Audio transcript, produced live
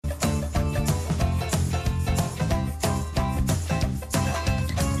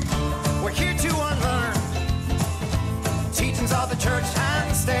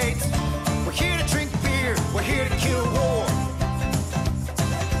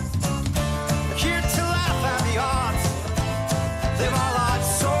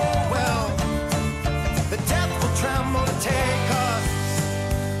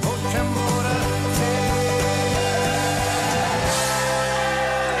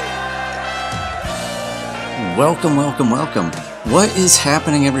Welcome, welcome, welcome. What is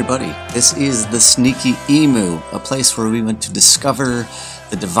happening, everybody? This is the Sneaky Emu, a place where we went to discover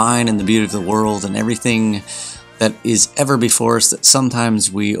the divine and the beauty of the world and everything that is ever before us that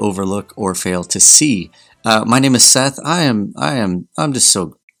sometimes we overlook or fail to see. My name is Seth. I'm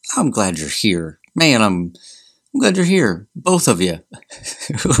glad you're here. Man, I'm glad you're here. Both of you.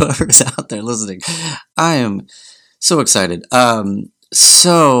 Whoever's out there listening. I am so excited.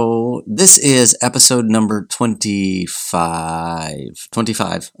 So this is episode number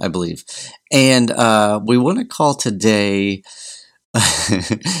 25, I believe. And we want to call today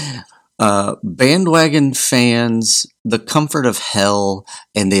Bandwagon Fans, The Comfort of Hell,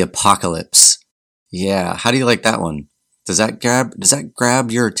 and the Apocalypse. Yeah, how do you like that one? Does that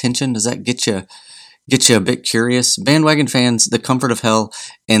grab your attention? Does that get you a bit curious? Bandwagon Fans, The Comfort of Hell,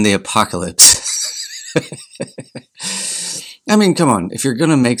 and the Apocalypse. I mean, come on, if you're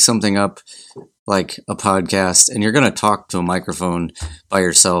going to make something up like a podcast and you're going to talk to a microphone by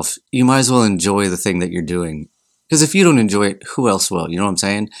yourself, you might as well enjoy the thing that you're doing. Because if you don't enjoy it, who else will? You know what I'm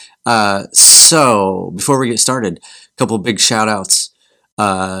saying? So before we get started, a couple big shout outs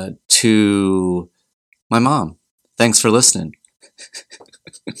to my mom. Thanks for listening.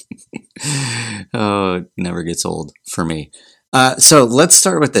 Oh, it never gets old for me. So let's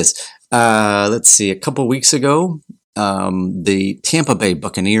start with this. Let's see, a couple weeks ago, the Tampa Bay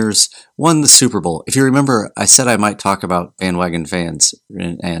Buccaneers won the Super Bowl. If you remember, I said I might talk about bandwagon fans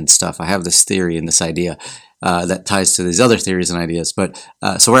and stuff. I have this theory and this idea that ties to these other theories and ideas. But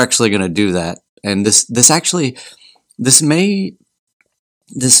so we're actually going to do that. And this may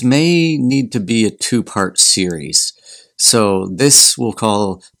need to be a two-part series. So this we'll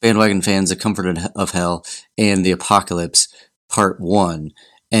call Bandwagon Fans, The Comfort of Hell, and the Apocalypse, Part 1.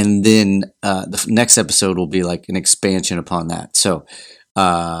 And then the next episode will be like an expansion upon that. So,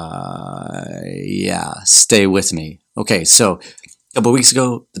 stay with me. Okay, so a couple of weeks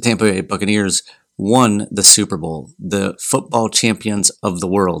ago, the Tampa Bay Buccaneers won the Super Bowl, the football champions of the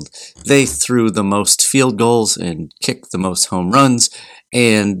world. They threw the most field goals and kicked the most home runs,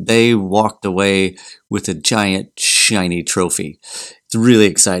 and they walked away with a giant, shiny trophy. It's really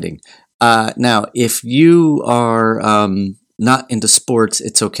exciting. Now, if you are not into sports,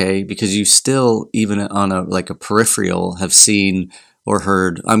 it's okay, because you still, even on a peripheral, have seen or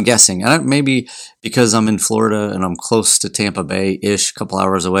heard, I'm guessing, and maybe because I'm in Florida and I'm close to Tampa Bay-ish, a couple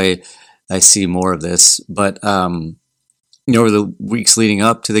hours away, I see more of this. But over the weeks leading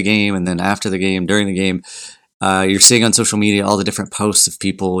up to the game and then after the game, during the game, you're seeing on social media all the different posts of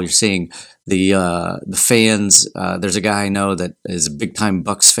people. You're seeing the fans. There's a guy I know that is a big time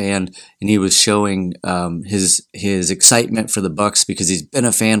Bucks fan, and he was showing his excitement for the Bucks because he's been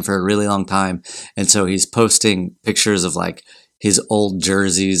a fan for a really long time, and so he's posting pictures of like his old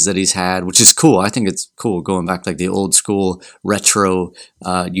jerseys that he's had, which is cool. I think it's cool going back like the old school retro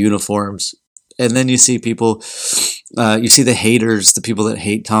uniforms. And then you see people, you see the haters, the people that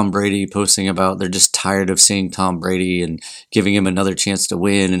hate Tom Brady posting about they're just tired of seeing Tom Brady and giving him another chance to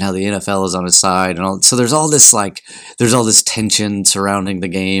win and how the NFL is on his side and all. So there's all this tension surrounding the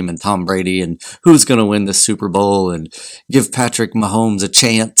game and Tom Brady and who's going to win the Super Bowl and give Patrick Mahomes a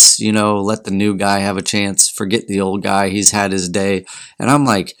chance, let the new guy have a chance, forget the old guy, he's had his day. And I'm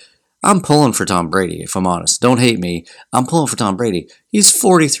like, I'm pulling for Tom Brady, if I'm honest. Don't hate me. I'm pulling for Tom Brady. He's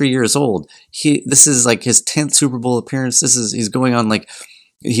 43 years old. This is like his 10th Super Bowl appearance. He's going on like,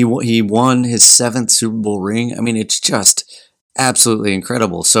 he won his 7th Super Bowl ring. I mean, it's just absolutely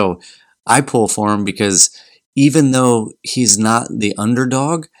incredible. So I pull for him because even though he's not the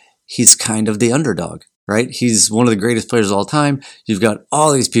underdog, he's kind of the underdog, right? He's one of the greatest players of all time. You've got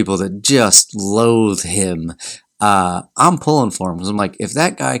all these people that just loathe him. I'm pulling for him because I'm like, if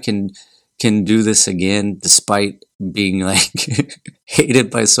that guy can do this again, despite being like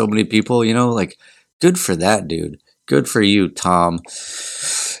hated by so many people, like good for that dude. Good for you, Tom.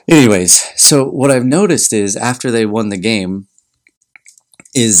 Anyways, so what I've noticed is after they won the game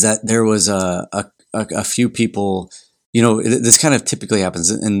is that there was a few people, this kind of typically happens,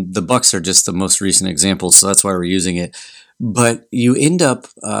 and the Bucks are just the most recent example, so that's why we're using it. But you end up,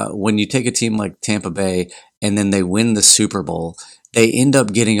 when you take a team like Tampa Bay and then they win the Super Bowl, they end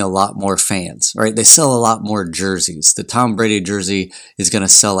up getting a lot more fans, right? They sell a lot more jerseys. The Tom Brady jersey is going to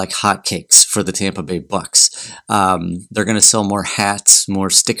sell like hotcakes for the Tampa Bay Bucks. They're going to sell more hats, more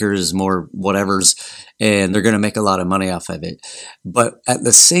stickers, more whatevers, and they're going to make a lot of money off of it. But at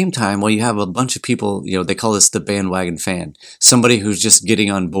the same time, you have a bunch of people, they call this the bandwagon fan, somebody who's just getting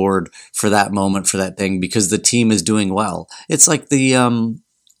on board for that moment, for that thing, because the team is doing well. It's like the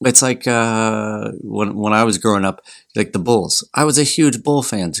It's like when I was growing up, like the Bulls. I was a huge Bull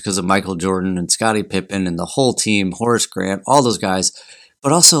fan because of Michael Jordan and Scottie Pippen and the whole team, Horace Grant, all those guys.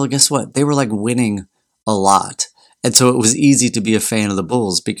 But also, guess what? They were like winning a lot. And so it was easy to be a fan of the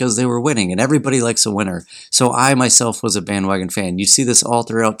Bulls because they were winning, and everybody likes a winner. So I myself was a bandwagon fan. You see this all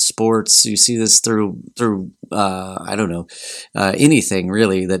throughout sports. You see this through I don't know, anything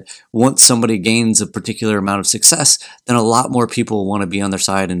really, that once somebody gains a particular amount of success, then a lot more people want to be on their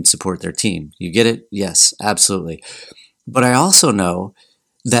side and support their team. You get it? Yes, absolutely. But I also know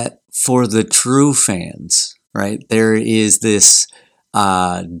that for the true fans, right, there is this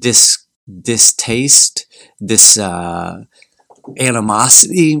distaste, this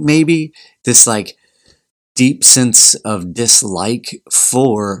animosity, maybe this like deep sense of dislike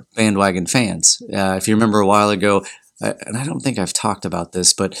for bandwagon fans. If you remember a while ago, and I don't think I've talked about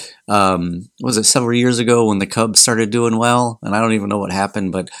this, but was it several years ago when the Cubs started doing well? And I don't even know what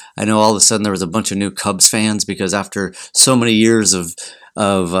happened, but I know all of a sudden there was a bunch of new Cubs fans because after so many years of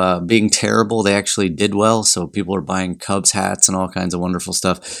being terrible, they actually did well. So people are buying Cubs hats and all kinds of wonderful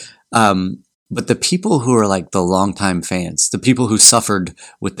stuff. But the people who are like the longtime fans, the people who suffered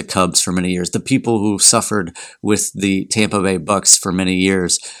with the Cubs for many years, the people who suffered with the Tampa Bay Bucks for many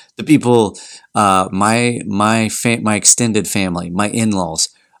years, the people, my extended family, my in-laws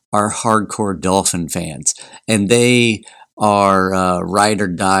are hardcore Dolphin fans, and they are ride or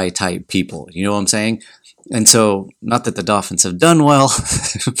die type people. You know what I'm saying? And so, not that the Dolphins have done well.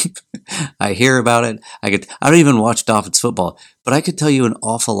 I hear about it. I don't even watch Dolphins football, but I could tell you an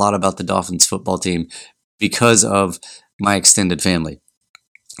awful lot about the Dolphins football team because of my extended family,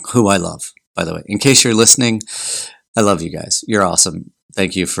 who I love, by the way. In case you're listening, I love you guys. You're awesome.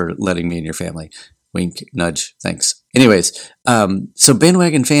 Thank you for letting me in your family. Wink, nudge, thanks. Anyways, so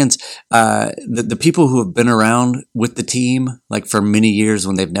bandwagon fans, the people who have been around with the team, like for many years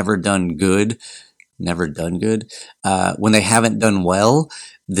when they've never done good, when they haven't done well,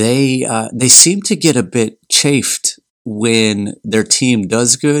 they seem to get a bit chafed when their team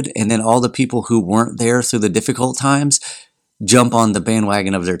does good, and then all the people who weren't there through the difficult times jump on the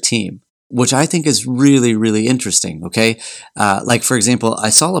bandwagon of their team, which I think is really, really interesting. Okay, like for example, I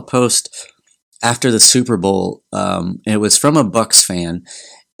saw a post after the Super Bowl. It was from a Bucks fan.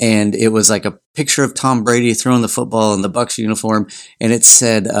 And it was like a picture of Tom Brady throwing the football in the Bucs uniform, and it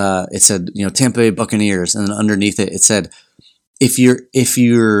said, Tampa Bay Buccaneers, and then underneath it, it said, if you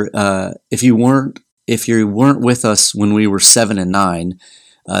weren't with us when we were 7-9,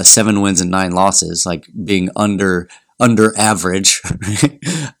 7 wins and 9 losses, like being under average,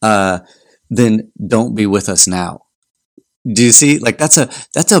 then don't be with us now. Do you see? Like that's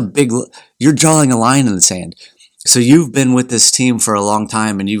a big. You're drawing a line in the sand. So you've been with this team for a long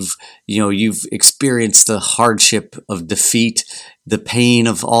time, and you've experienced the hardship of defeat, the pain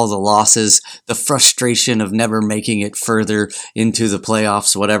of all the losses, the frustration of never making it further into the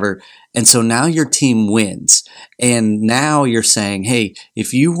playoffs, whatever. And so now your team wins. And now you're saying, hey,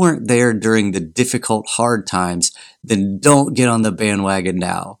 if you weren't there during the difficult, hard times, then don't get on the bandwagon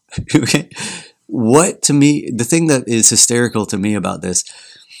now. What, to me, the thing that is hysterical to me about this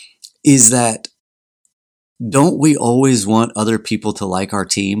is that don't we always want other people to like our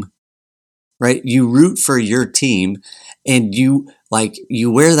team, right? You root for your team, and you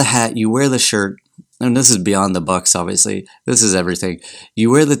wear the hat, you wear the shirt, and this is beyond the Bucks, obviously. This is everything. You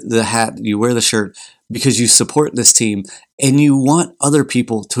wear the hat, you wear the shirt because you support this team, and you want other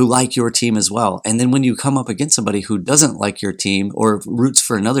people to like your team as well. And then when you come up against somebody who doesn't like your team or roots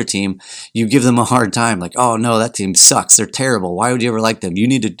for another team, you give them a hard time. Like, oh no, that team sucks. They're terrible. Why would you ever like them? You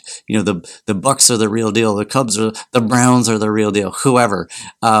need to, the Bucks are the real deal. The Cubs are, the Browns are the real deal. Whoever.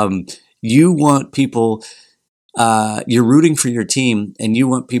 You want people, you're rooting for your team, and you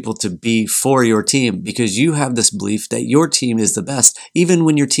want people to be for your team because you have this belief that your team is the best, even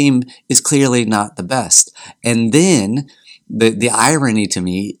when your team is clearly not the best. And then the irony to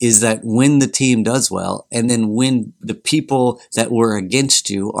me is that when the team does well, and then when the people that were against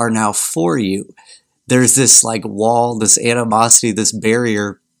you are now for you, there's this like wall, this animosity, this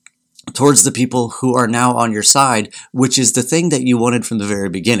barrier towards the people who are now on your side, which is the thing that you wanted from the very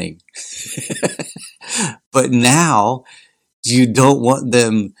beginning. But now you don't want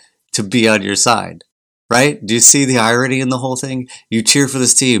them to be on your side, right? Do you see the irony in the whole thing? You cheer for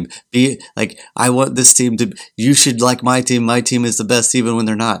this team. Be like, I want this team to, you should like my team. My team is the best even when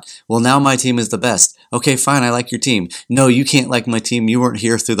they're not. Well, now my team is the best. Okay, fine. I like your team. No, you can't like my team. You weren't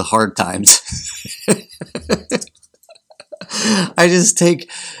here through the hard times.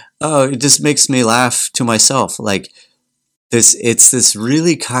 It just makes me laugh to myself. Like it's this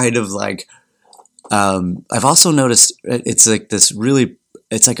really kind of like, I've also noticed it's like this really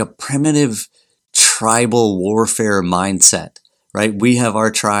it's like a primitive tribal warfare mindset, right? We have our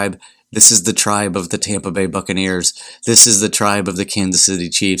tribe. This is the tribe of the Tampa Bay Buccaneers. This is the tribe of the Kansas City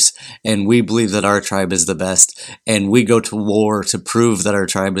Chiefs. And we believe that our tribe is the best. And we go to war to prove that our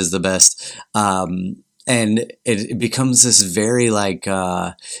tribe is the best. And it becomes this very like,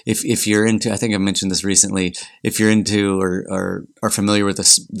 if you're into, I think I mentioned this recently, if you're into or are familiar with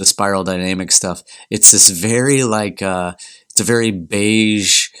the spiral dynamic stuff, it's this very like, it's a very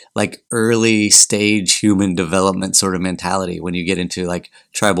beige, like early stage human development sort of mentality when you get into like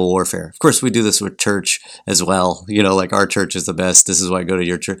tribal warfare. Of course, we do this with church as well. You know, like our church is the best. This is why I go to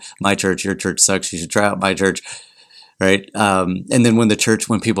your church, my church, your church sucks. You should try out my church. Right. And then when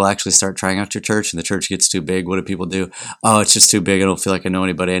people actually start trying out your church and the church gets too big, what do people do? Oh, it's just too big. I don't feel like I know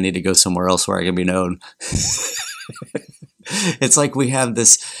anybody. I need to go somewhere else where I can be known. It's like we have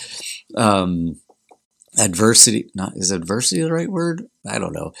this, adversity, is adversity the right word? I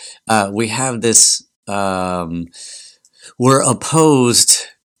don't know. We have this, we're opposed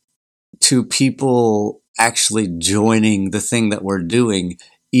to people actually joining the thing that we're doing,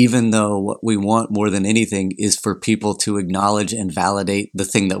 even though what we want more than anything is for people to acknowledge and validate the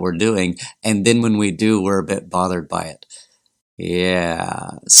thing that we're doing. And then when we do, we're a bit bothered by it.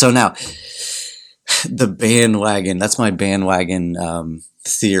 Yeah. So now, the bandwagon, that's my bandwagon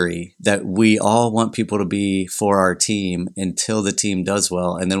theory, that we all want people to be for our team until the team does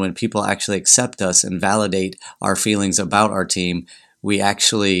well. And then when people actually accept us and validate our feelings about our team, we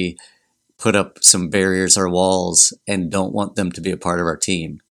actually put up some barriers or walls and don't want them to be a part of our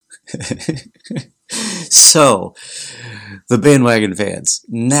team. So, the bandwagon fans.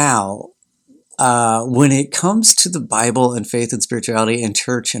 Now, when it comes to the Bible and faith and spirituality and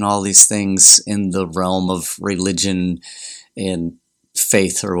church and all these things in the realm of religion and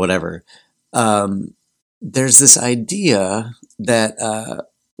faith or whatever, there's this idea that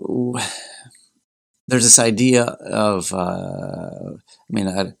there's this idea of, I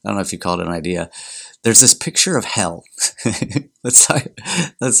don't know if you call it an idea. There's this picture of hell. Let's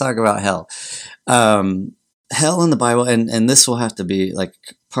talk about hell. Hell in the Bible, and this will have to be like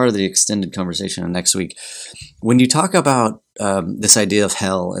part of the extended conversation next week. When you talk about this idea of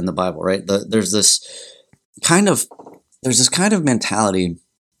hell in the Bible, right? There's this kind of mentality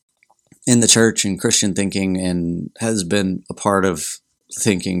in the church and Christian thinking, and has been a part of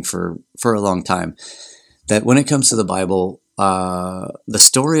thinking for a long time, that when it comes to the Bible, the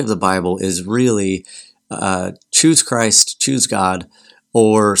story of the Bible is really choose Christ, choose God,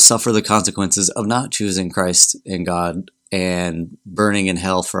 or suffer the consequences of not choosing Christ and God and burning in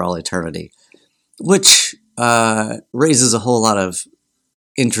hell for all eternity, which raises a whole lot of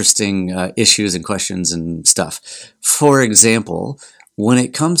interesting issues and questions and stuff. For example, when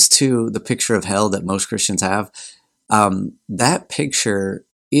it comes to the picture of hell that most Christians have, that picture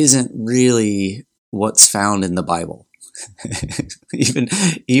isn't really what's found in the Bible.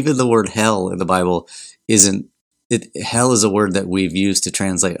 Even the word hell in the Bible isn't. Hell is a word that we've used to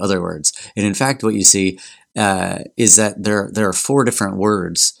translate other words, and in fact, what you see is that there are 4 different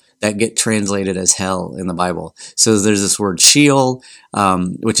words that get translated as hell in the Bible. So there's this word Sheol,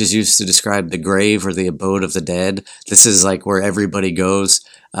 which is used to describe the grave or the abode of the dead. This is like where everybody goes.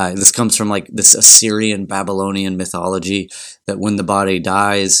 This comes from like this Assyrian Babylonian mythology that when the body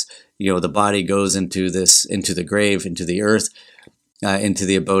dies, the body goes into the grave, into the earth, into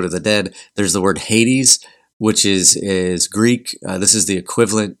the abode of the dead. There's the word Hades, which is Greek. This is the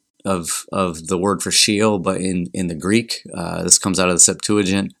equivalent of the word for Sheol, but in the Greek. This comes out of the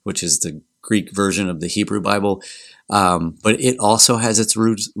Septuagint, which is the Greek version of the Hebrew Bible. But it also has its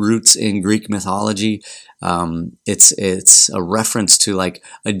roots in Greek mythology. It's a reference to like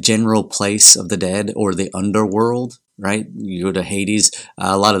a general place of the dead or the underworld, right? You go to Hades.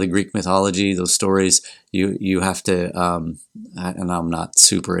 A lot of the Greek mythology, those stories, you have to, and I'm not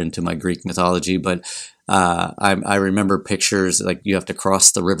super into my Greek mythology, but I remember pictures like you have to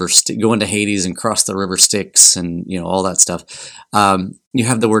cross the river, go into Hades and cross the river Styx, and all that stuff. You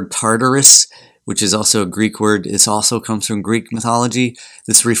have the word Tartarus, which is also a Greek word. This also comes from Greek mythology.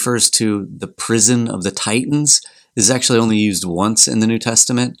 This refers to the prison of the Titans. This is actually only used once in the New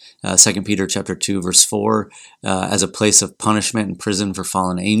Testament, 2 Peter chapter 2, verse 4, as a place of punishment and prison for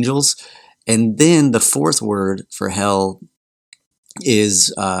fallen angels. And then the 4th word for hell is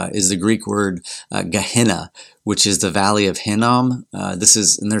the Greek word Gehenna, which is the valley of Hinnom. And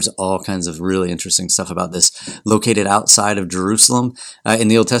there's all kinds of really interesting stuff about this. Located outside of Jerusalem in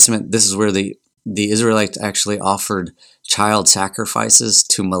the Old Testament, this is where the Israelites actually offered child sacrifices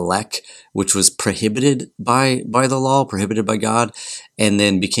to Molech, which was prohibited by the law, prohibited by God, and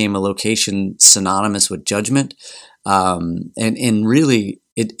then became a location synonymous with judgment. And really,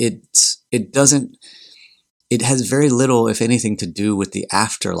 it doesn't. It has very little, if anything, to do with the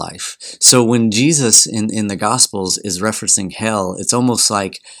afterlife. So when Jesus in the Gospels is referencing hell, it's almost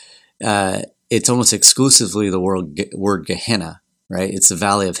like it's almost exclusively the word Gehenna, right? It's the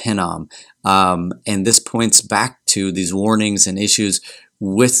Valley of Hinnom. And this points back to these warnings and issues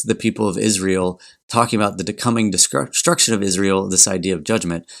with the people of Israel, talking about the coming destruction of Israel, this idea of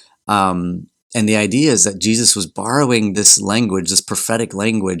judgment. And the idea is that Jesus was borrowing this language, this prophetic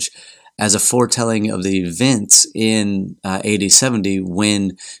language, as a foretelling of the events in AD 70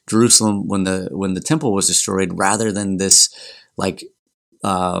 when Jerusalem, when the temple was destroyed, rather than this like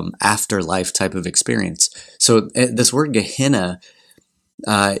afterlife type of experience. So this word Gehenna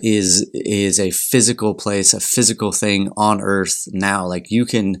is a physical place, a physical thing on earth now. Like you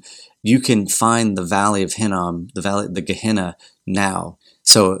can find the Valley of Hinnom, the Gehenna now.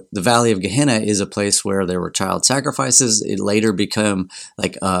 So the Valley of Gehenna is a place where there were child sacrifices. It later became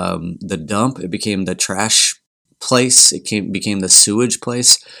like the dump. It became the trash place. It became the sewage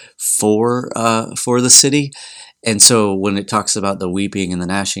place for the city. And so when it talks about the weeping and the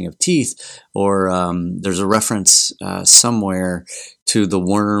gnashing of teeth, or there's a reference somewhere to the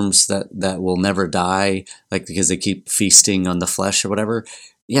worms that will never die, like because they keep feasting on the flesh or whatever.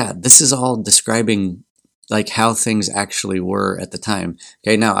 Yeah, this is all describing like how things actually were at the time.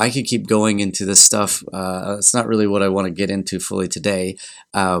 Okay, now I could keep going into this stuff. It's not really what I want to get into fully today,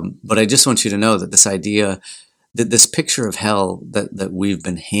 but I just want you to know that this idea, that this picture of hell that we've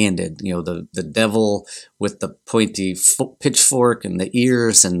been handed, you know, the devil with the pointy pitchfork and the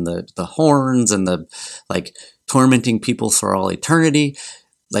ears and the horns and the like tormenting people for all eternity,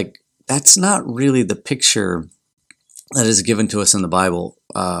 like that's not really the picture that is given to us in the Bible.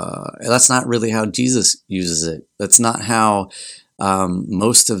 That's not really how Jesus uses it. That's not how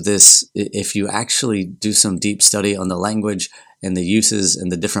most of this, if you actually do some deep study on the language and the uses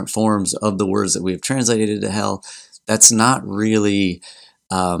and the different forms of the words that we have translated into hell, that's not really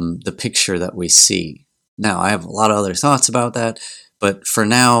the picture that we see. Now, I have a lot of other thoughts about that, but for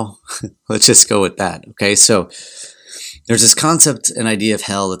now, let's just go with that. Okay, so there's this concept and idea of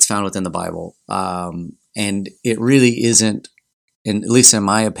hell that's found within the Bible. And it really isn't, and at least in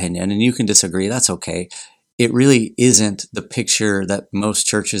my opinion, and you can disagree, that's okay. It really isn't the picture that most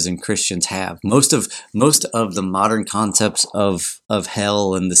churches and Christians have. Most of the modern concepts of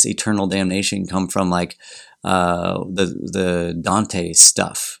hell and this eternal damnation come from like the Dante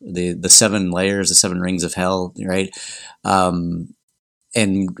stuff, the 7 layers, the 7 rings of hell, right? And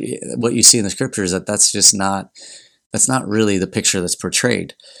what you see in the scriptures that's not really the picture that's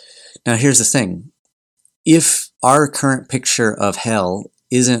portrayed. Now, here's the thing. If our current picture of hell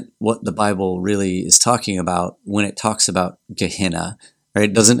isn't what the Bible really is talking about when it talks about Gehenna, right?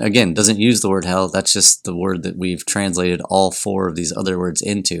 It doesn't use the word hell. That's just the word that we've translated all 4 of these other words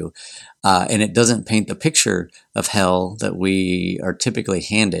into. And it doesn't paint the picture of hell that we are typically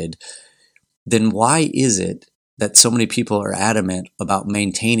handed. Then why is it that so many people are adamant about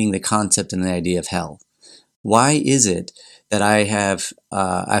maintaining the concept and the idea of hell? Why is it that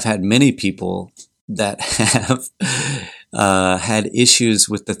I've had many people that have had issues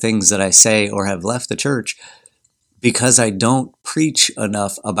with the things that I say or have left the church because I don't preach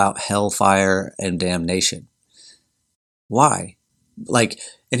enough about hellfire and damnation? Why? Like,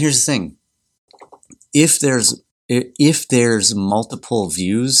 and here's the thing. If there's multiple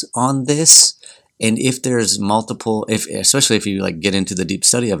views on this, and if there's multiple, especially if you like get into the deep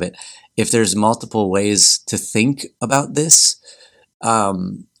study of it, if there's multiple ways to think about this,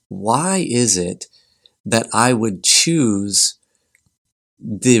 why is it that I would choose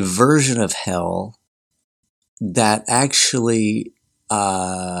the version of hell that actually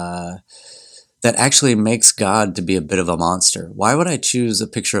makes God to be a bit of a monster? Why would I choose a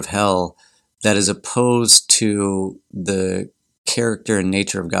picture of hell that is opposed to the character and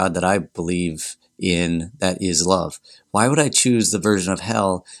nature of God that I believe in, that is love? Why would I choose the version of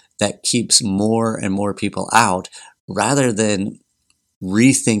hell that keeps more and more people out, rather than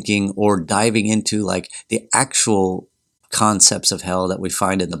rethinking or diving into like the actual concepts of hell that we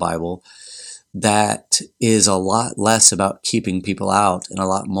find in the Bible, that is a lot less about keeping people out and a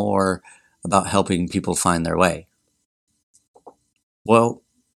lot more about helping people find their way? Well,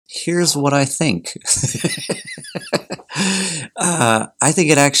 here's what I think. I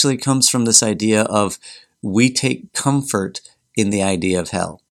think it actually comes from this idea of we take comfort in the idea of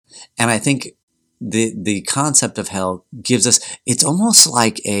hell. And I think the concept of hell gives us, it's almost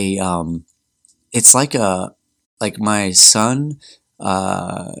like like my son,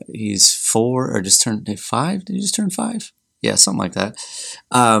 he's 4 or just turned 5. Did he just turn 5? Yeah, something like that.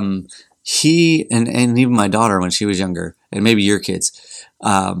 He, and even my daughter when she was younger, and maybe your kids,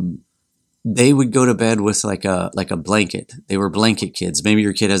 they would go to bed with like a blanket. They were blanket kids. Maybe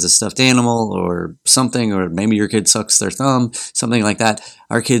your kid has a stuffed animal or something, or maybe your kid sucks their thumb, something like that.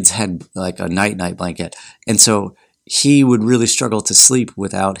 Our kids had like a night blanket. And so he would really struggle to sleep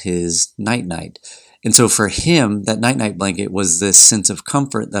without his night. And so for him, that night blanket was this sense of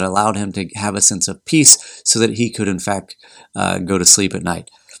comfort that allowed him to have a sense of peace so that he could, in fact, go to sleep at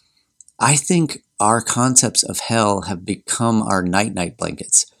night. I think our concepts of hell have become our night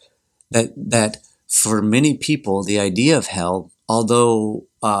blankets. That for many people, the idea of hell, although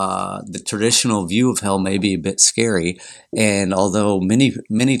the traditional view of hell may be a bit scary, and although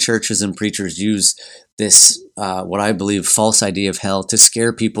many churches and preachers use this what I believe false idea of hell to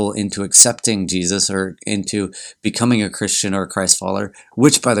scare people into accepting Jesus or into becoming a Christian or a Christ follower,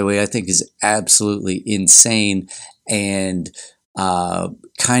 which, by the way, I think is absolutely insane and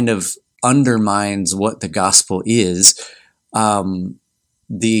kind of undermines what the gospel is.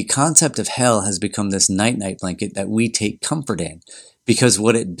 The concept of hell has become this night blanket that we take comfort in, because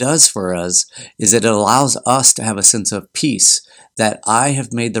what it does for us is it allows us to have a sense of peace that I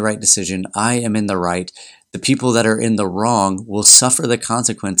have made the right decision. I am in the right. The people that are in the wrong will suffer the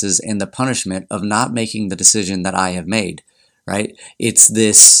consequences and the punishment of not making the decision that I have made, right? It's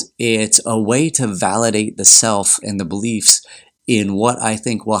a way to validate the self and the beliefs in what I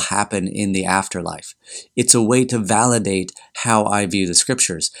think will happen in the afterlife. It's a way to validate how I view the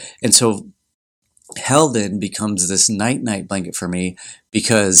scriptures. And so hell then becomes this night blanket for me,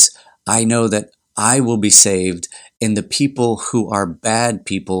 because I know that I will be saved, and the people who are bad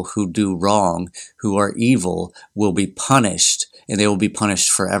people, who do wrong, who are evil, will be punished, and they will be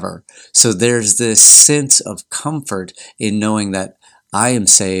punished forever. So there's this sense of comfort in knowing that I am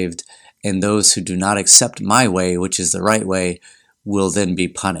saved, and those who do not accept my way, which is the right way, will then be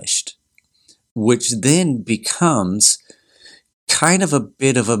punished, which then becomes kind of a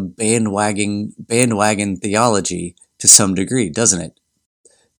bit of a bandwagon theology to some degree, doesn't it?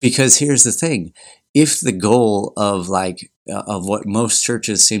 Because here's the thing. If the goal of what most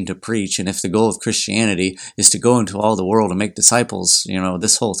churches seem to preach, and if the goal of Christianity is to go into all the world and make disciples,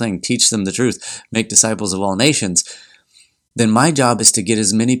 this whole thing, teach them the truth, make disciples of all nations, then my job is to get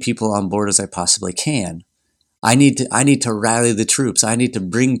as many people on board as I possibly can. I need to rally the troops. I need to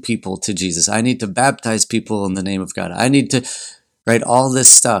bring people to Jesus. I need to baptize people in the name of God. I need to, right, all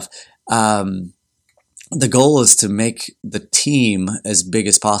this stuff. The goal is to make the team as big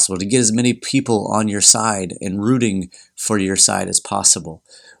as possible, to get as many people on your side and rooting for your side as possible.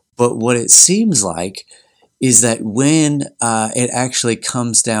 But what it seems like is that when it actually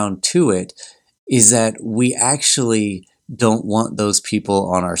comes down to it, is that we actually don't want those people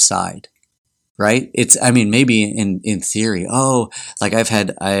on our side, right? Maybe in theory. I've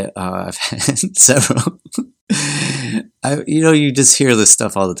had several. You just hear this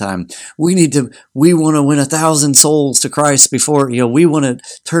stuff all the time. We want to win 1,000 souls to Christ before, we want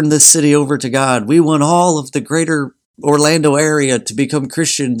to turn this city over to God. We want all of the greater Orlando area to become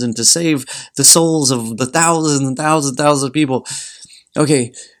Christians and to save the souls of the thousands and thousands of people.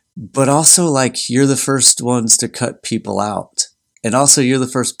 Okay. But also, you're the first ones to cut people out. And also, you're the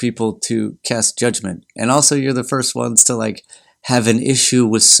first people to cast judgment. And also, you're the first ones to, have an issue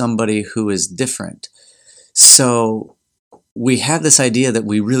with somebody who is different. So we have this idea that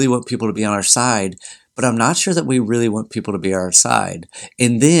we really want people to be on our side, but I'm not sure that we really want people to be on our side.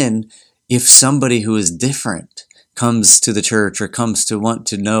 And then, if somebody who is different comes to the church or comes to want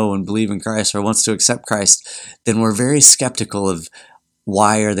to know and believe in Christ or wants to accept Christ, then we're very skeptical of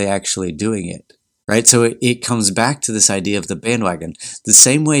why are they actually doing it, right? So it comes back to this idea of the bandwagon. The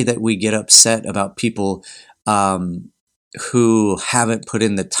same way that we get upset about people who haven't put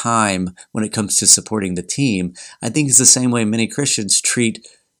in the time when it comes to supporting the team, I think it's the same way many Christians treat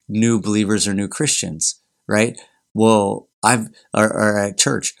new believers or new Christians, right? Well, or at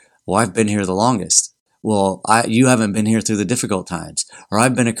church, I've been here the longest. Well, you haven't been here through the difficult times. Or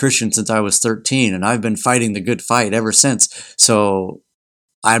I've been a Christian since I was 13 and I've been fighting the good fight ever since. So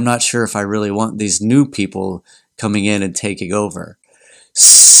I'm not sure if I really want these new people coming in and taking over.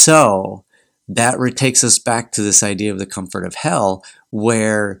 So that takes us back to this idea of the comfort of hell,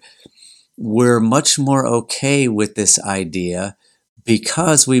 where we're much more okay with this idea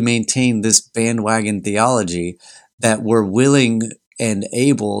because we maintain this bandwagon theology that we're willing and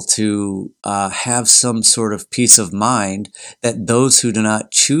able to have some sort of peace of mind that those who do not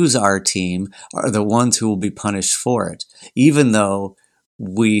choose our team are the ones who will be punished for it, even though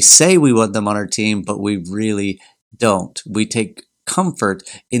we say we want them on our team, but we really don't. We take comfort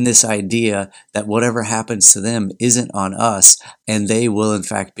in this idea that whatever happens to them isn't on us, and they will in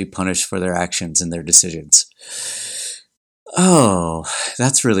fact be punished for their actions and their decisions. Oh,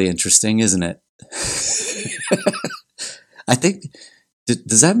 that's really interesting, isn't it? I think,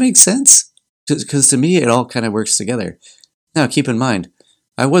 does that make sense? Because to me, it all kind of works together. Now, keep in mind,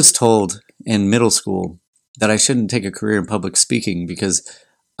 I was told in middle school that I shouldn't take a career in public speaking because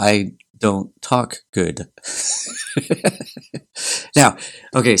I don't talk good. Now,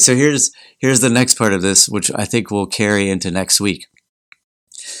 okay, so here's the next part of this, which I think will carry into next week.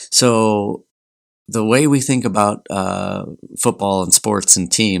 So the way we think about football and sports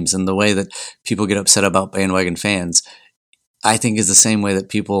and teams, and the way that people get upset about bandwagon fans, I think is the same way that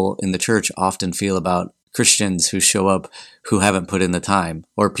people in the church often feel about Christians who show up who haven't put in the time,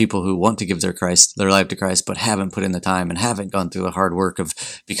 or people who want to give their life to Christ but haven't put in the time and haven't gone through the hard work of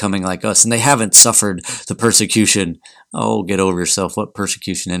becoming like us, and they haven't suffered the persecution. Oh, get over yourself. What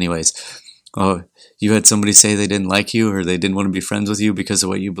persecution anyways? Oh, you had somebody say they didn't like you or they didn't want to be friends with you because of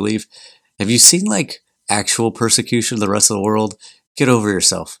what you believe. Have you seen like actual persecution of the rest of the world? Get over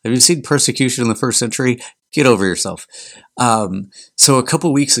yourself. Have you seen persecution in the first century? Get over yourself. So a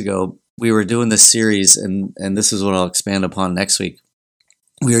couple weeks ago, we were doing this series, and this is what I'll expand upon next week.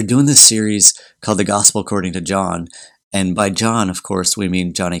 We were doing this series called The Gospel According to John. And by John, of course, we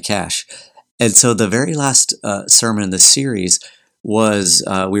mean Johnny Cash. And so the very last sermon in this series was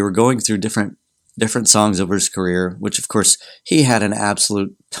we were going through different songs over his career, which, of course, he had an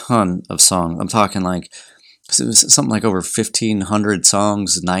absolute ton of songs. I'm talking like something like over 1,500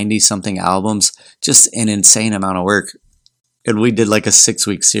 songs, 90-something albums, just an insane amount of work. And we did like a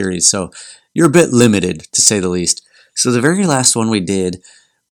 6-week series, so you're a bit limited, to say the least. So the very last one we did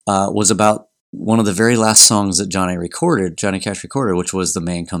was about one of the very last songs that Johnny Cash recorded, which was The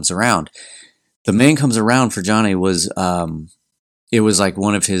Man Comes Around. The Man Comes Around for Johnny was, it was like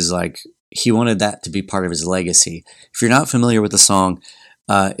one of his, like, he wanted that to be part of his legacy. If you're not familiar with the song,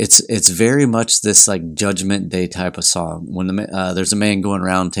 it's very much this like Judgment Day type of song. When there's a man going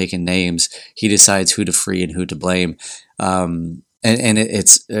around taking names, he decides who to free and who to blame.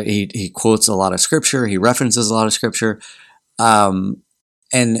 He quotes a lot of scripture. He references a lot of scripture. And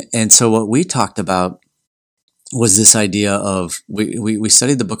so what we talked about was this idea of, we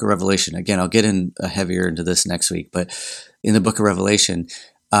studied the book of Revelation. Again, I'll get in heavier into this next week, but in the book of Revelation,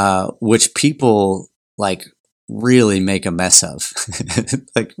 which people like really make a mess of,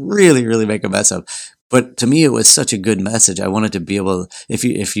 like really, really make a mess of. But to me, it was such a good message. I wanted to be able,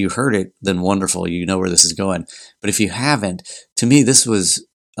 if you heard it, then wonderful, you know where this is going. But if you haven't, to me, this was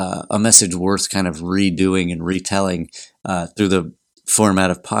a message worth kind of redoing and retelling through the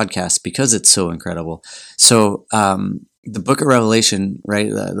format of podcasts because it's so incredible. So the book of Revelation, right?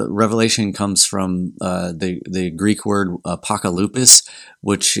 The Revelation comes from the Greek word apokalupis,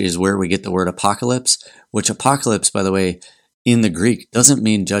 which is where we get the word apocalypse. Which apocalypse, by the way, in the Greek doesn't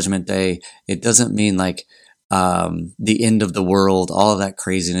mean Judgment Day. It doesn't mean like the end of the world, all of that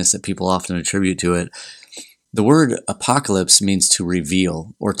craziness that people often attribute to it. The word apocalypse means to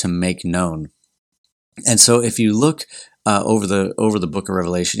reveal or to make known. And so if you look over the book of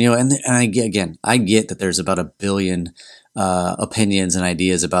Revelation, you know, and I get that there's about 1 billion opinions and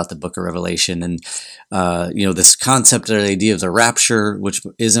ideas about the book of Revelation, and you know, this concept or the idea of the rapture, which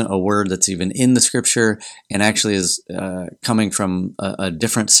isn't a word that's even in the scripture, and actually is coming from a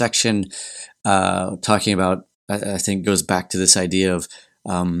different section, talking about, I think goes back to this idea of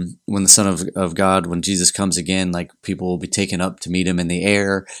when the Son of God, when Jesus comes again, like people will be taken up to meet him in the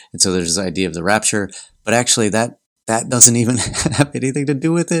air, and so there's this idea of the rapture, but actually that doesn't even have anything to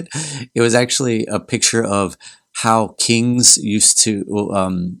do with it. It was actually a picture of how kings used to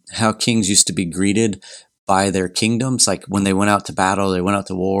be greeted by their kingdoms. Like when they went out to battle, they went out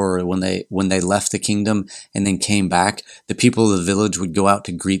to war, or when they left the kingdom and then came back, the people of the village would go out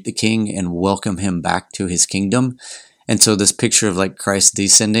to greet the king and welcome him back to his kingdom. And so this picture of like Christ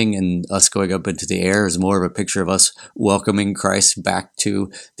descending and us going up into the air is more of a picture of us welcoming Christ back to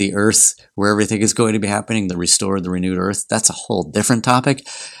the earth where everything is going to be happening, the restored, the renewed earth. That's a whole different topic.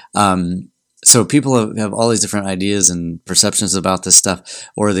 So people have all these different ideas and perceptions about this stuff,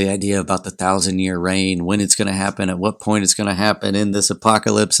 or the idea about the 1,000-year reign, when it's going to happen, at what point it's going to happen in this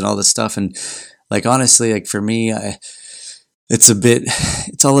apocalypse and all this stuff. And like, honestly, like for me,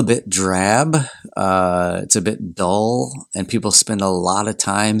 it's all a bit drab. It's a bit dull, and people spend a lot of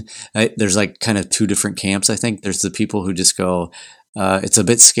time. There's like kind of two different camps. I think there's the people who just go, it's a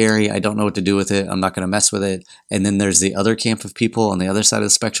bit scary. I don't know what to do with it. I'm not going to mess with it. And then there's the other camp of people on the other side of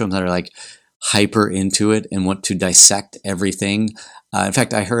the spectrum that are like hyper into it and want to dissect everything. In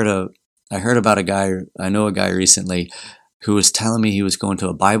fact, I heard about a guy. I know a guy recently who was telling me he was going to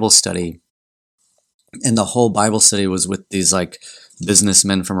a Bible study, and the whole Bible study was with these like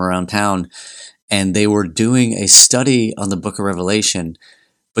businessmen from around town. and they were doing a study on the book of Revelation,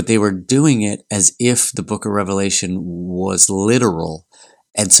 but they were doing it as if the book of Revelation was literal.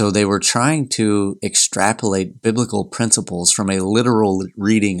 And so they were trying to extrapolate biblical principles from a literal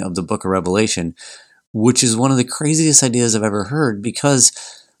reading of the book of Revelation, which is one of the craziest ideas I've ever heard, because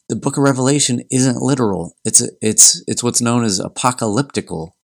the book of Revelation isn't literal. It's what's known as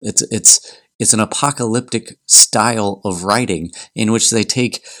apocalyptical. It's an apocalyptic style of writing in which they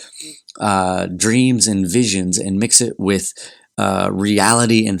take dreams and visions and mix it with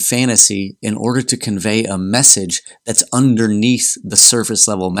reality and fantasy in order to convey a message that's underneath the surface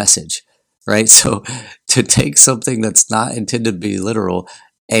level message, right? So to take something that's not intended to be literal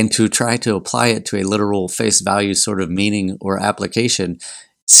and to try to apply it to a literal face value sort of meaning or application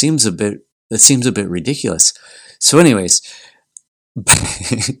seems a bit ridiculous. So anyways,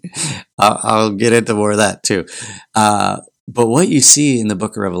 I'll get into more of that too. But what you see in the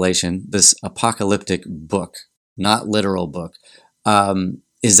book of Revelation, this apocalyptic book, not literal book,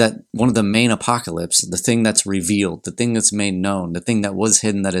 is that one of the main apocalypse, the thing that's revealed, the thing that's made known, the thing that was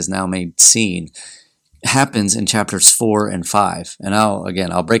hidden that is now made seen, happens in chapters 4 and 5. And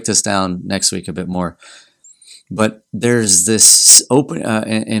I'll break this down next week a bit more. But there's this open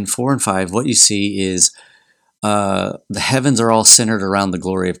in 4 and 5. What you see is the heavens are all centered around the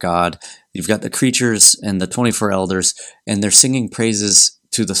glory of God. You've got the creatures and the 24 elders, and they're singing praises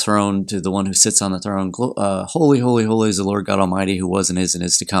to the throne, to the one who sits on the throne. Holy, holy, holy is the Lord God Almighty, who was and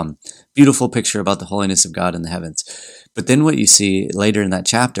is to come. Beautiful picture about the holiness of God in the heavens. But then what you see later in that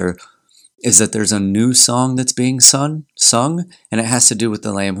chapter is that there's a new song that's being sung, and it has to do with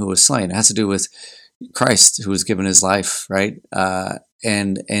the Lamb who was slain. It has to do with Christ, who was given his life, right?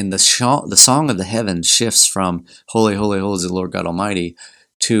 And the song of the heavens shifts from holy, holy, holy is the Lord God Almighty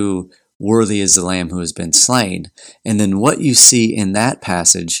to worthy is the Lamb who has been slain. And then what you see in that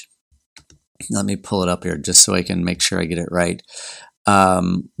passage, let me pull it up here just so I can make sure I get it right.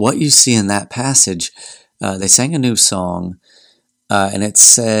 What you see in that passage, they sang a new song, and it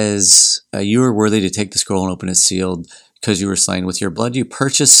says, you are worthy to take the scroll and open its seal because you were slain. With your blood you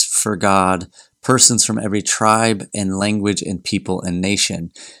purchased for God persons from every tribe and language and people and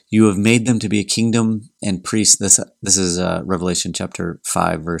nation. You have made them to be a kingdom and priests. This is Revelation chapter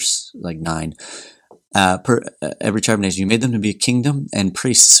 5, verse 9. Every tribe and nation. You made them to be a kingdom and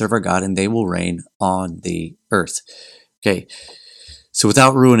priests to serve our God, and they will reign on the earth. Okay, so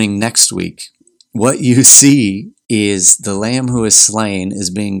without ruining next week, what you see is the Lamb who is slain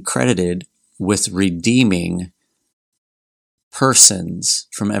is being credited with redeeming persons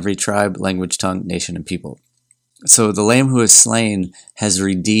from every tribe, language, tongue, nation, and people. So the Lamb who is slain has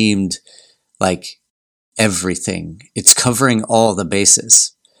redeemed everything. It's covering all the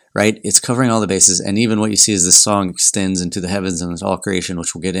bases, right? It's covering all the bases. And even what you see is this song extends into the heavens and into all creation,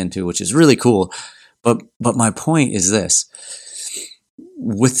 which we'll get into, which is really cool. But my point is this.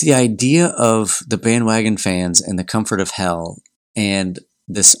 With the idea of the bandwagon fans and the comfort of hell and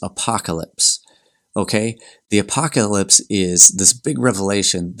this apocalypse, okay, the apocalypse is this big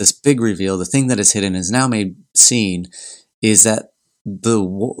revelation, this big reveal. The thing that is hidden is now made seen, is that the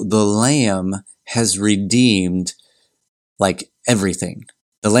Lamb has redeemed everything.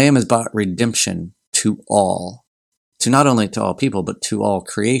 The Lamb has brought redemption to all, to not only to all people, but to all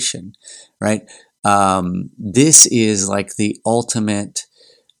creation, right? This is the ultimate,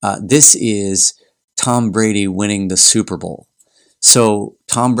 this is Tom Brady winning the Super Bowl. So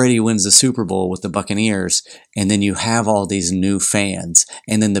Tom Brady wins the Super Bowl with the Buccaneers, and then you have all these new fans.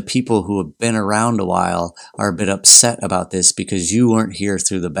 And then the people who have been around a while are a bit upset about this because you weren't here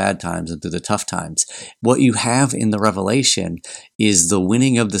through the bad times and through the tough times. What you have in the Revelation is the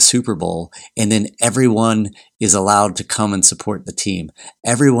winning of the Super Bowl, and then everyone is allowed to come and support the team.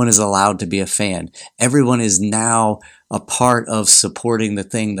 Everyone is allowed to be a fan. Everyone is now a part of supporting the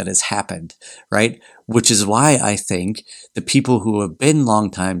thing that has happened, right? Which is why I think the people who have been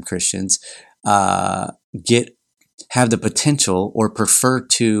longtime Christians have the potential or prefer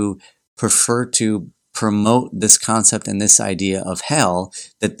to promote this concept and this idea of hell,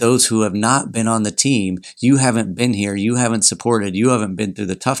 that those who have not been on the team, you haven't been here, you haven't supported, you haven't been through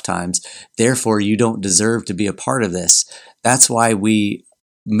the tough times, therefore you don't deserve to be a part of this. That's why we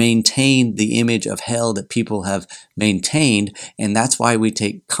maintain the image of hell that people have maintained, and that's why we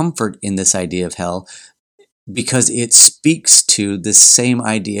take comfort in this idea of hell, because it speaks to this same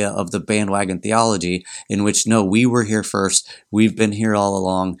idea of the bandwagon theology in which, no, we were here first, we've been here all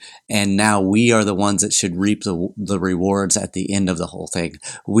along, and now we are the ones that should reap the rewards at the end of the whole thing.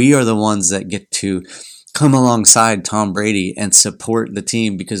 We are the ones that get to come alongside Tom Brady and support the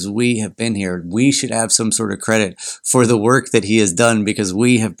team because we have been here. We should have some sort of credit for the work that he has done because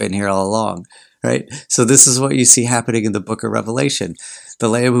we have been here all along, right? So this is what you see happening in the book of Revelation. The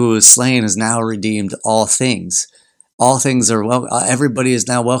Lamb who was slain has now redeemed all things. All things are everybody is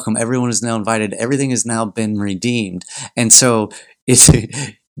now welcome. Everyone is now invited. Everything has now been redeemed. And so it's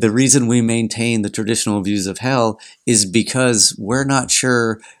the reason we maintain the traditional views of hell is because we're not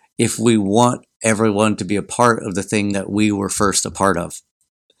sure if we want everyone to be a part of the thing that we were first a part of.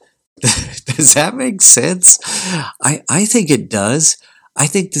 Does that make sense? I think it does. I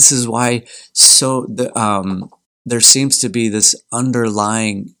think this is why there seems to be this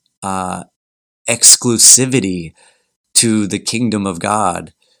underlying exclusivity to the kingdom of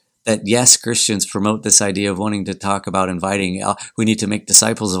God. That yes, Christians promote this idea of wanting to talk about inviting, we need to make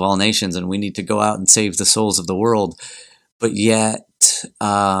disciples of all nations and we need to go out and save the souls of the world. But yet,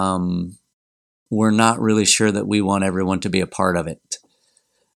 we're not really sure that we want everyone to be a part of it.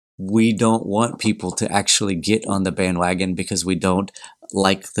 We don't want people to actually get on the bandwagon because we don't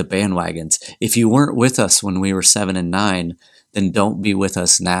like the bandwagons. If you weren't with us when we were 7 and 9, then don't be with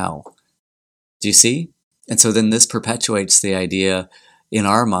us now. Do you see? And so then this perpetuates the idea in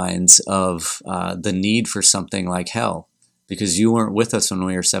our minds of the need for something like hell, because you weren't with us when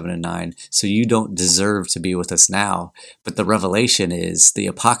we were 7 and 9, so you don't deserve to be with us now. But the revelation is, the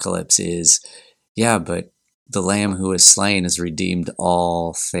apocalypse is, yeah, but the Lamb who is slain has redeemed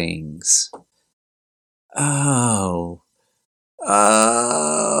all things. Oh,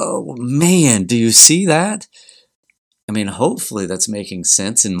 man, do you see that? I mean, hopefully that's making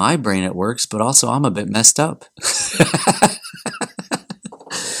sense. In my brain it works, but also I'm a bit messed up.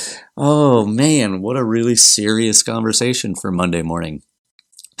 Oh man, what a really serious conversation for Monday morning.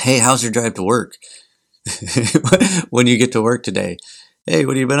 Hey, how's your drive to work? When you get to work today? Hey,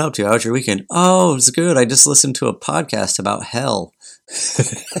 what have you been up to? How's your weekend? Oh, it's good. I just listened to a podcast about hell.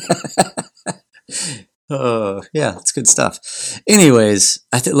 Oh, yeah, it's good stuff. Anyways,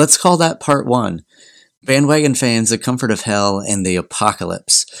 let's call that part 1. Bandwagon fans, the comfort of hell and the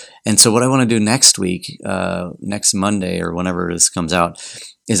apocalypse. And so what I want to do next week, next Monday or whenever this comes out,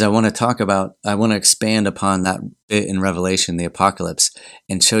 is I want to expand upon that bit in Revelation, the apocalypse,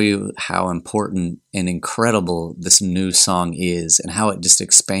 and show you how important and incredible this new song is and how it just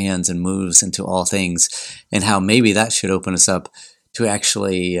expands and moves into all things, and how maybe that should open us up to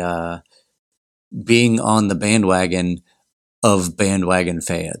actually being on the bandwagon of bandwagon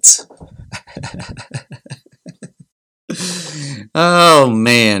fans. Oh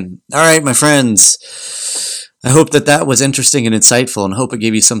man. All right, my friends. I hope that was interesting and insightful, and hope it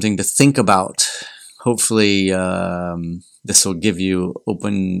gave you something to think about. Hopefully, this will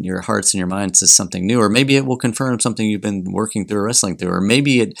open your hearts and your minds to something new, or maybe it will confirm something you've been working through or wrestling through, or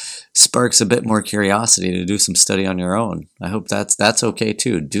maybe it sparks a bit more curiosity to do some study on your own. I hope that's okay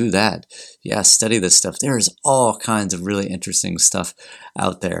too. Do that. Yeah, study this stuff. There's all kinds of really interesting stuff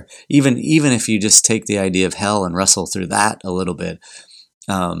out there. Even if you just take the idea of hell and wrestle through that a little bit,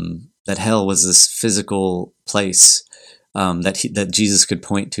 that hell was this physical place that Jesus could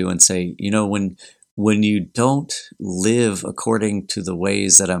point to and say, when you don't live according to the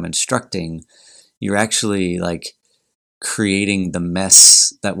ways that I'm instructing, you're actually like creating the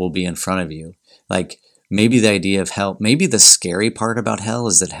mess that will be in front of you. Like maybe the idea of hell, maybe the scary part about hell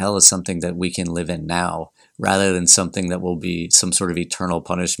is that hell is something that we can live in now rather than something that will be some sort of eternal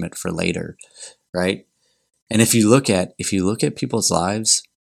punishment for later, right? And if you look at people's lives,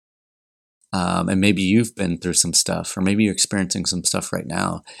 and maybe you've been through some stuff, or maybe you're experiencing some stuff right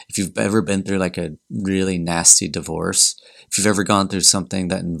now. If you've ever been through like a really nasty divorce, if you've ever gone through something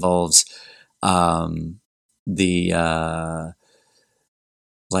that involves the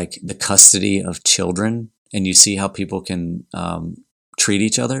custody of children, and you see how people can treat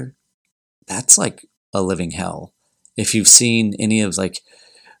each other, that's like a living hell. If you've seen any of like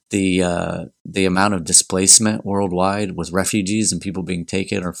the amount of displacement worldwide with refugees and people being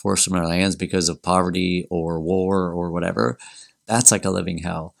taken or forced from their lands because of poverty or war or whatever, that's like a living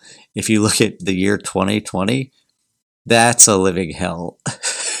hell. If you look at the year 2020, that's a living hell.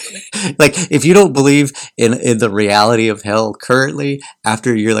 Like if you don't believe in the reality of hell currently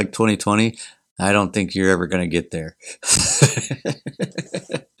after a year like 2020, I don't think you're ever going to get there.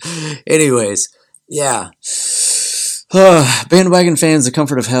 Anyways, yeah. Bandwagon fans, the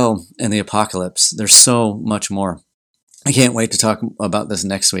comfort of hell and the apocalypse. There's so much more. I can't wait to talk about this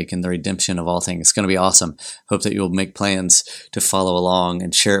next week and the redemption of all things. It's going to be awesome. Hope that you'll make plans to follow along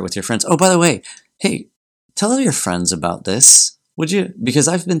and share it with your friends. Oh, by the way, hey, tell your friends about this, would you? Because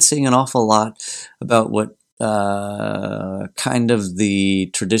I've been seeing an awful lot about what kind of the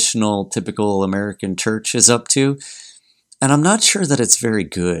traditional, typical American church is up to. And I'm not sure that it's very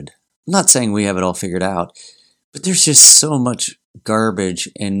good. I'm not saying we have it all figured out. But there's just so much garbage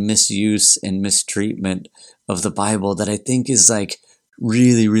and misuse and mistreatment of the Bible that I think is like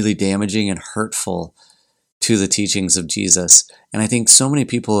really, really damaging and hurtful to the teachings of Jesus. And I think so many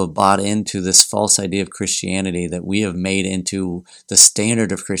people have bought into this false idea of Christianity that we have made into the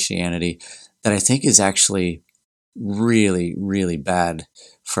standard of Christianity that I think is actually really, really bad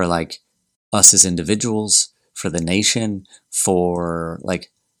for like us as individuals, for the nation, for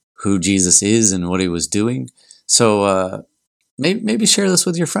like who Jesus is and what he was doing. So maybe share this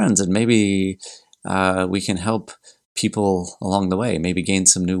with your friends, and maybe we can help people along the way, maybe gain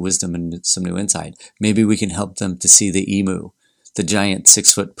some new wisdom and some new insight. Maybe we can help them to see the emu, the giant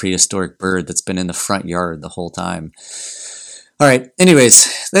 6-foot prehistoric bird that's been in the front yard the whole time. All right.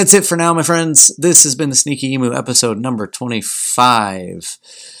 Anyways, that's it for now, my friends. This has been the Sneaky Emu episode number 25.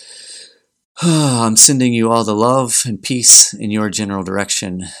 I'm sending you all the love and peace in your general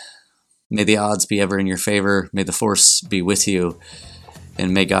direction. May the odds be ever in your favor. May the force be with you.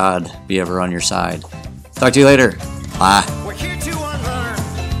 And may God be ever on your side. Talk to you later. Bye. We're here to unlearn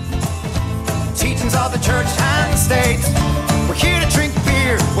teachings of the church and the state.